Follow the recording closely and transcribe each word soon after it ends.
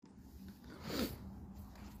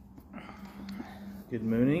Good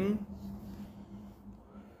morning.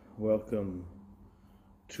 Welcome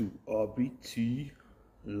to RBT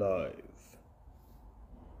Live.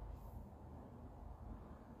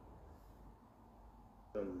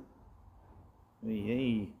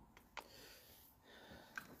 Hey.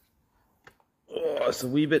 Oh, it's a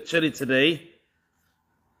wee bit chilly today.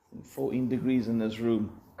 14 degrees in this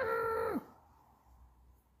room.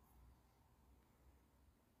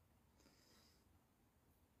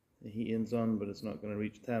 The heating's on, but it's not going to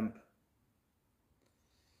reach temp.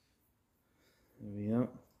 There we are.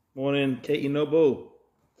 Morning, Katie Noble.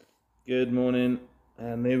 Good morning,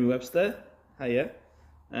 Mary Webster. Hiya.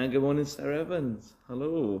 And good morning, Sarah Evans.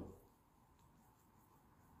 Hello.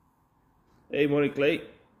 Hey, morning, Clay.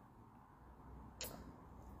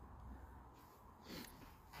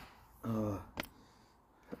 Oh,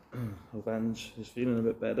 hope Ange is feeling a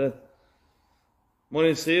bit better.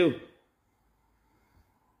 Morning, Sue.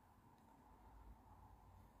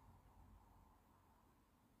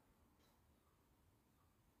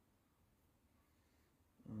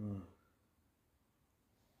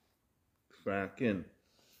 Cracking.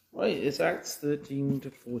 Right, it's Acts 13 to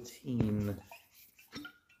 14.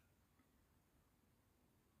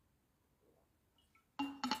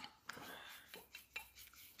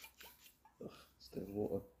 Ugh, still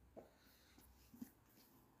water.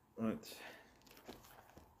 Right.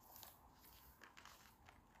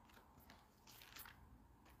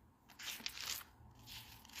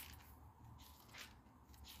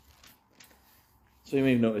 So you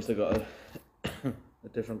may have noticed I got a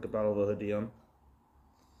different Cabalva hoodie on.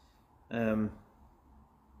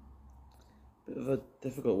 Bit of a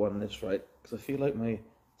difficult one this, right? Because I feel like my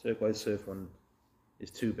turquoise surf one is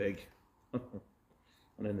too big. And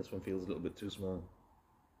then this one feels a little bit too small.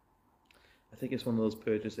 I think it's one of those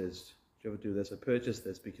purchases. Do you ever do this? I purchased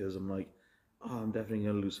this because I'm like, oh, I'm definitely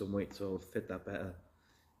going to lose some weight, so I'll fit that better.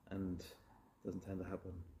 And it doesn't tend to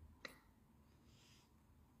happen.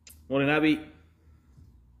 Morning, Abby.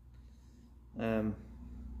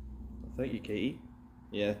 Thank you, Katie.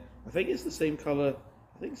 Yeah, I think it's the same colour.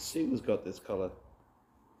 I think Sue's got this colour.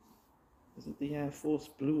 Is it the Air Force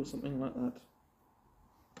Blue or something like that?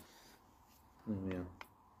 There we are.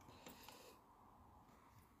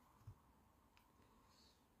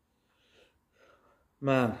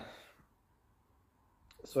 Man,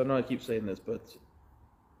 so I know I keep saying this, but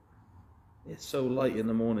it's so light in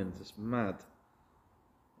the mornings. It's mad.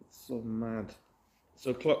 It's so mad.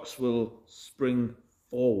 So clocks will spring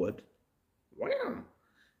forward. Wow.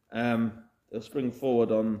 They'll spring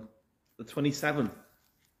forward on the 27th.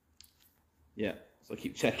 Yeah, so I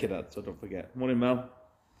keep checking that so I don't forget. Morning, Mel.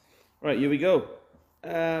 Right, here we go.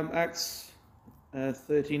 Acts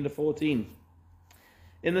 13 to 14.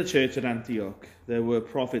 In the church at Antioch, there were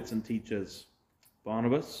prophets and teachers.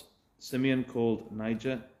 Barnabas, Simeon called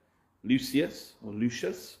Niger, Lucius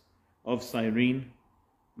of Cyrene,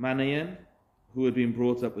 Manaen, who had been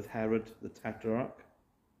brought up with Herod the Tetrarch,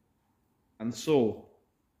 and Saul.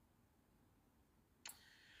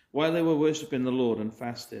 While they were worshipping the Lord and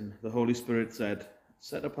fasting, the Holy Spirit said,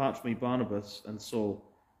 "Set apart for me Barnabas and Saul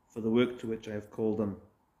for the work to which I have called them."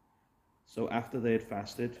 So after they had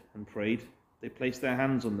fasted and prayed, they placed their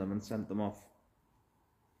hands on them and sent them off.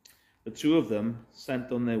 The two of them,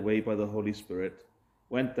 sent on their way by the Holy Spirit,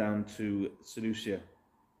 went down to Seleucia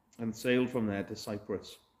and sailed from there to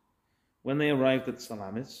Cyprus. When they arrived at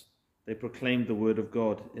Salamis, they proclaimed the word of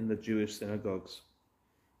God in the Jewish synagogues.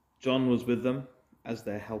 John was with them as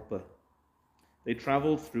their helper. They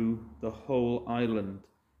traveled through the whole island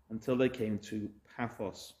until they came to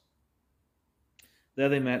Paphos. There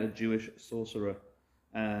they met a Jewish sorcerer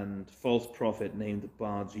and false prophet named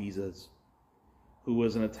Bar-Jesus, who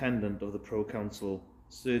was an attendant of the proconsul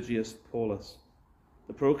Sergius Paulus.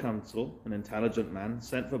 The proconsul, an intelligent man,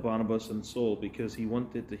 sent for Barnabas and Saul because he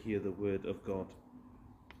wanted to hear the word of God.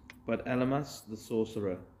 But Elymas, the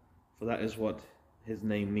sorcerer, for that is what his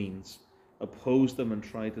name means, opposed them and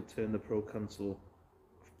tried to turn the proconsul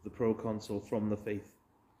from the faith.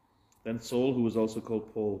 Then Saul, who was also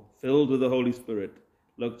called Paul, filled with the Holy Spirit,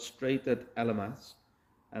 looked straight at Elymas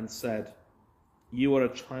and said, "You are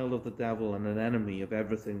a child of the devil and an enemy of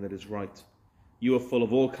everything that is right. You are full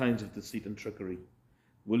of all kinds of deceit and trickery.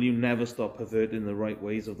 Will you never stop perverting the right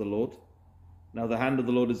ways of the Lord? Now the hand of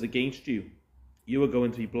the Lord is against you. You are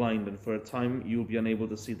going to be blind, and for a time you will be unable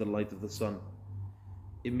to see the light of the sun."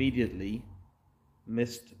 Immediately,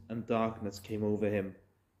 mist and darkness came over him,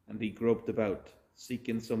 and he groped about,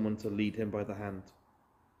 seeking someone to lead him by the hand.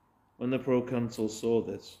 When the proconsul saw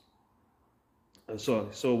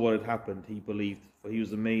what had happened, he believed, for he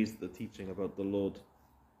was amazed at the teaching about the Lord.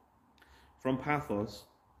 From Paphos,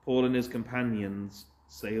 Paul and his companions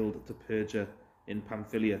sailed to Perga in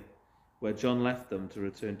Pamphylia, where John left them to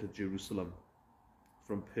return to Jerusalem.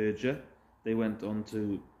 From Perga, they went on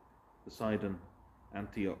to Sidon,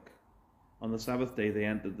 Antioch. On the Sabbath day, they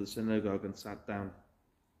entered the synagogue and sat down.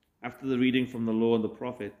 After the reading from the law and the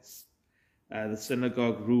prophets, the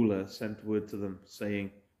synagogue ruler sent word to them,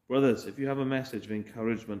 saying, "Brothers, if you have a message of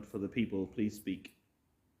encouragement for the people, please speak."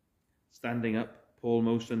 Standing up, Paul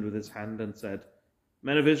motioned with his hand and said,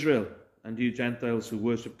 "Men of Israel, and you Gentiles who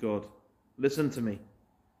worship God, listen to me.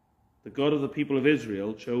 The God of the people of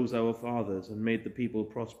Israel chose our fathers and made the people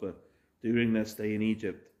prosper during their stay in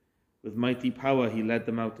Egypt. With mighty power he led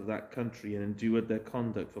them out of that country and endured their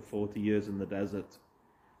conduct for 40 years in the desert.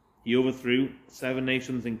 He overthrew 7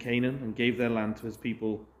 nations in Canaan and gave their land to his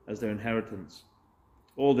people as their inheritance.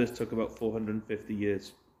 All this took about 450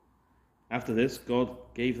 years. After this, God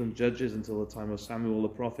gave them judges until the time of Samuel the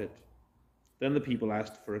prophet. Then the people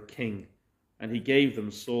asked for a king, and he gave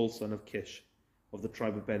them Saul son of Kish, of the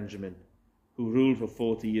tribe of Benjamin, who ruled for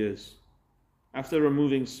 40 years. After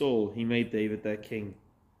removing Saul, he made David their king.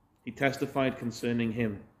 He testified concerning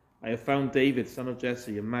him, 'I have found David, son of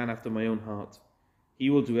Jesse, a man after my own heart. He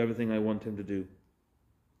will do everything I want him to do.'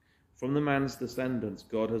 From the man's descendants,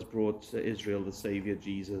 God has brought to Israel the Savior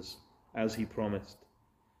Jesus, as he promised.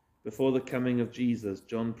 Before the coming of Jesus,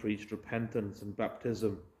 John preached repentance and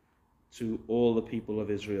baptism to all the people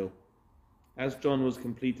of Israel. As John was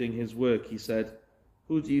completing his work, he said,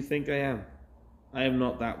 'Who do you think I am? I am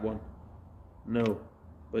not that one. No,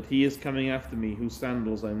 but he is coming after me, whose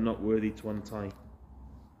sandals I am not worthy to untie.'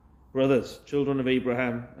 Brothers, children of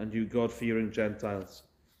Abraham, and you God-fearing Gentiles,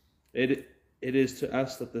 it is to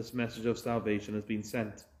us that this message of salvation has been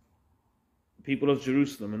sent. The people of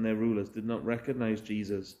Jerusalem and their rulers did not recognize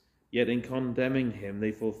Jesus, yet in condemning him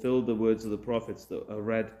they fulfilled the words of the prophets that are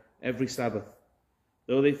read every Sabbath.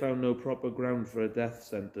 Though they found no proper ground for a death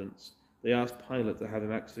sentence, they asked Pilate to have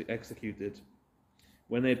him executed.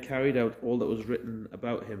 When they had carried out all that was written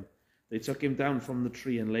about him, they took him down from the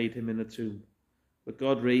tree and laid him in a tomb. But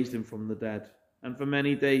God raised him from the dead, and for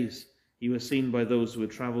many days he was seen by those who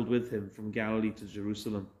had traveled with him from Galilee to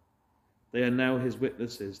Jerusalem. They are now his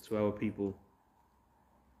witnesses to our people.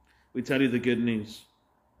 We tell you the good news.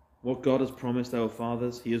 What God has promised our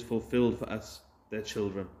fathers, he has fulfilled for us, their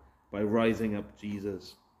children, by rising up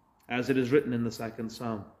Jesus. As it is written in the 2nd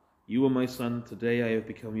Psalm, 'You are my son, today I have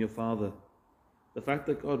become your father.' The fact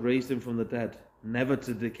that God raised him from the dead, never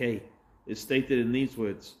to decay, is stated in these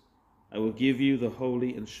words, 'I will give you the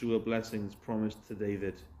holy and sure blessings promised to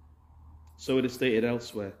David.' So it is stated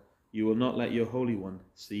elsewhere, 'You will not let your Holy One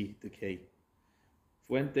see decay.'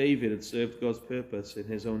 For when David had served God's purpose in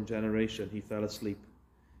his own generation, he fell asleep.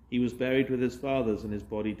 He was buried with his fathers and his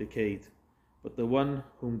body decayed. But the one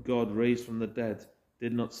whom God raised from the dead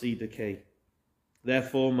did not see decay.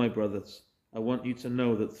 Therefore, my brothers, I want you to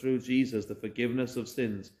know that through Jesus the forgiveness of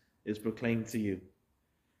sins is proclaimed to you.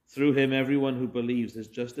 Through him everyone who believes is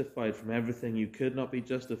justified from everything you could not be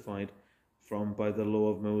justified from by the law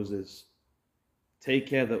of Moses. Take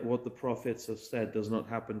care that what the prophets have said does not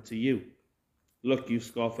happen to you. Look, you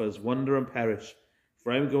scoffers, wonder and perish,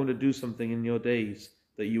 for I am going to do something in your days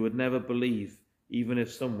that you would never believe, even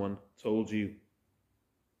if someone told you."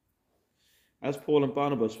 As Paul and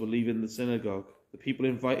Barnabas were leaving the synagogue, the people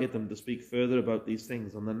invited them to speak further about these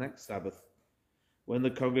things on the next Sabbath. When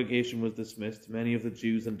the congregation was dismissed, many of the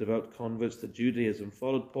Jews and devout converts to Judaism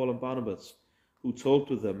followed Paul and Barnabas, who talked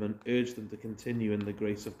with them and urged them to continue in the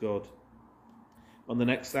grace of God. On the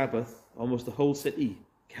next Sabbath, almost the whole city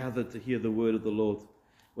gathered to hear the word of the Lord.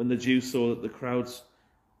 When the Jews saw the crowds,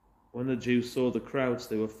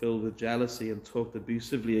 they were filled with jealousy and talked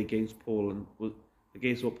abusively against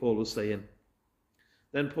what Paul was saying.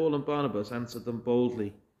 Then Paul and Barnabas answered them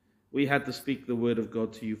boldly, "We had to speak the word of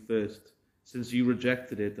God to you first. Since you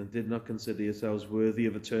rejected it and did not consider yourselves worthy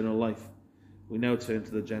of eternal life, we now turn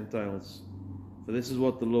to the Gentiles. For this is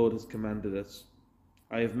what the Lord has commanded us.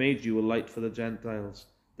 I have made you a light for the Gentiles,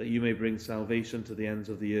 that you may bring salvation to the ends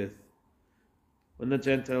of the earth." When the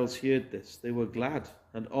Gentiles heard this, they were glad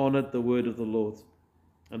and honored the word of the Lord,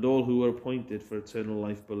 and all who were appointed for eternal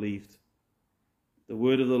life believed. The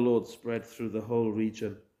word of the Lord spread through the whole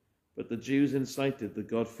region, but the Jews incited the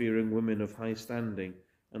God-fearing women of high standing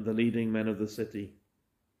and the leading men of the city.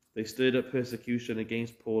 They stirred up persecution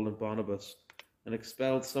against Paul and Barnabas and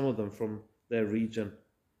expelled some of them from their region.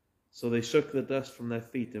 So they shook the dust from their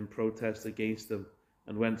feet in protest against them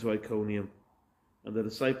and went to Iconium, and the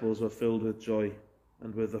disciples were filled with joy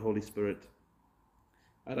and with the Holy Spirit.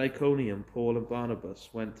 At Iconium, Paul and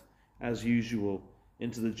Barnabas went, as usual,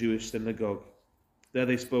 into the Jewish synagogue. There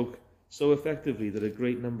they spoke so effectively that a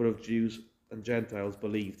great number of Jews and Gentiles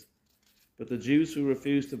believed. But the Jews who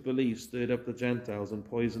refused to believe stirred up the Gentiles and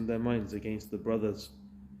poisoned their minds against the brothers.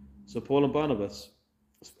 So Paul and Barnabas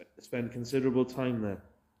spent considerable time there,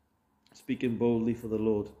 speaking boldly for the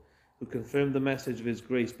Lord, who confirmed the message of his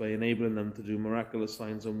grace by enabling them to do miraculous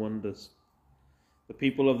signs and wonders. The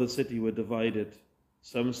people of the city were divided.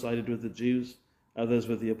 Some sided with the Jews, others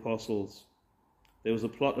with the apostles. There was a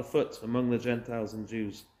plot afoot among the Gentiles and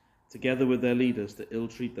Jews, together with their leaders, to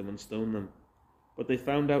ill-treat them and stone them. But they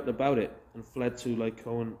found out about it and fled to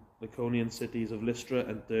Lycaonian cities of Lystra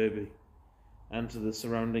and Derbe, and to the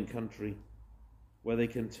surrounding country, where they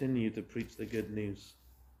continued to preach the good news.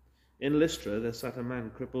 In Lystra there sat a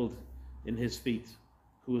man crippled in his feet,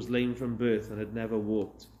 who was lame from birth and had never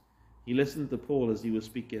walked. He listened to Paul as he was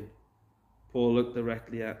speaking. Paul looked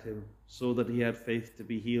directly at him, saw that he had faith to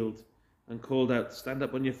be healed, and called out, "Stand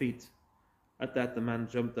up on your feet." At that the man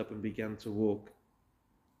jumped up and began to walk.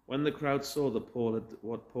 When the crowd saw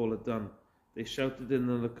what Paul had done, they shouted in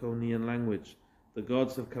the Lycaonian language, "The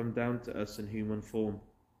gods have come down to us in human form."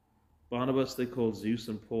 Barnabas they called Zeus,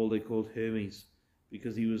 and Paul they called Hermes,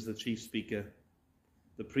 because he was the chief speaker.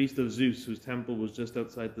 The priest of Zeus, whose temple was just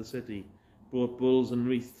outside the city, brought bulls and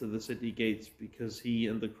wreaths to the city gates because he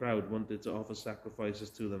and the crowd wanted to offer sacrifices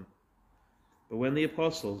to them. But when the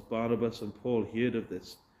apostles, Barnabas and Paul, heard of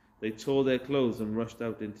this, they tore their clothes and rushed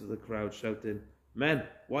out into the crowd, shouting, "Men,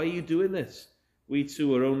 why are you doing this? We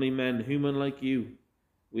too are only men, human like you.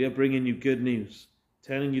 We are bringing you good news,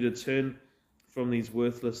 telling you to turn from these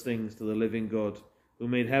worthless things to the living God, who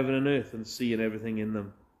made heaven and earth and sea and everything in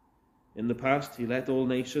them. In the past he let all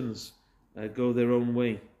nations go their own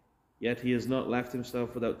way, yet he has not left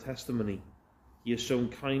himself without testimony. He has shown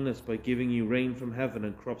kindness by giving you rain from heaven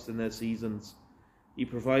and crops in their seasons. He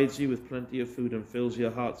provides you with plenty of food and fills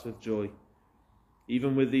your hearts with joy."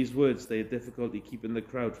 Even with these words they had difficulty keeping the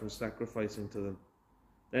crowd from sacrificing to them.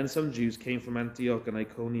 Then some Jews came from Antioch and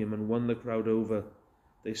Iconium and won the crowd over.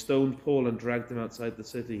 They stoned Paul and dragged him outside the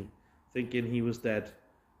city, thinking he was dead.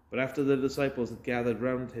 But after the disciples had gathered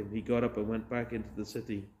round him, he got up and went back into the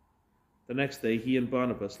city. The next day he and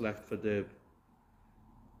Barnabas left for Derbe.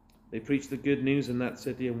 They preached the good news in that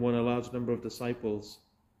city and won a large number of disciples.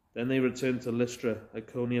 Then they returned to Lystra,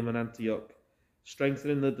 Iconium and Antioch,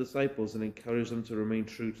 strengthening the disciples and encouraged them to remain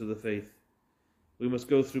true to the faith. "We must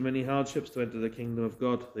go through many hardships to enter the kingdom of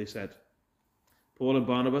God," they said. Paul and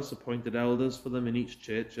Barnabas appointed elders for them in each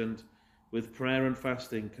church and, with prayer and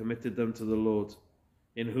fasting, committed them to the Lord,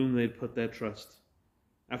 in whom they had put their trust.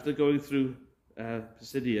 After going through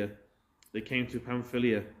Pisidia, they came to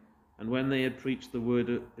Pamphylia, and when they had preached the word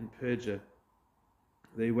in Perga,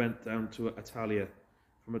 they went down to Attalia.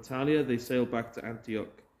 From Attalia they sailed back to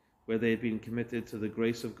Antioch, where they had been committed to the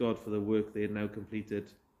grace of God for the work they had now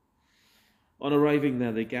completed. On arriving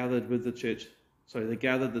there, they gathered the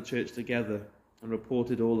church together and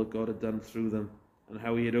reported all that God had done through them and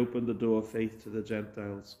how he had opened the door of faith to the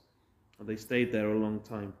Gentiles. And they stayed there a long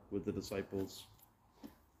time with the disciples.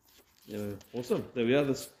 Awesome. There we are.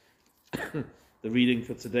 That's the reading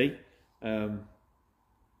for today. That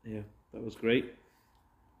was great.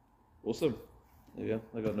 Awesome. There we go.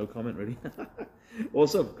 I got no comment really.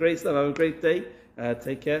 Awesome. Great stuff. Have a great day.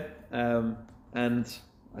 Take care. And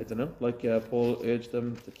I don't know, like Paul urged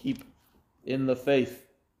them to keep in the faith.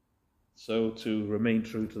 So to remain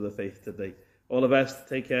true to the faith today. All the best.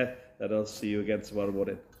 Take care. And I'll see you again tomorrow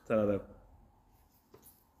morning. Ta-ra.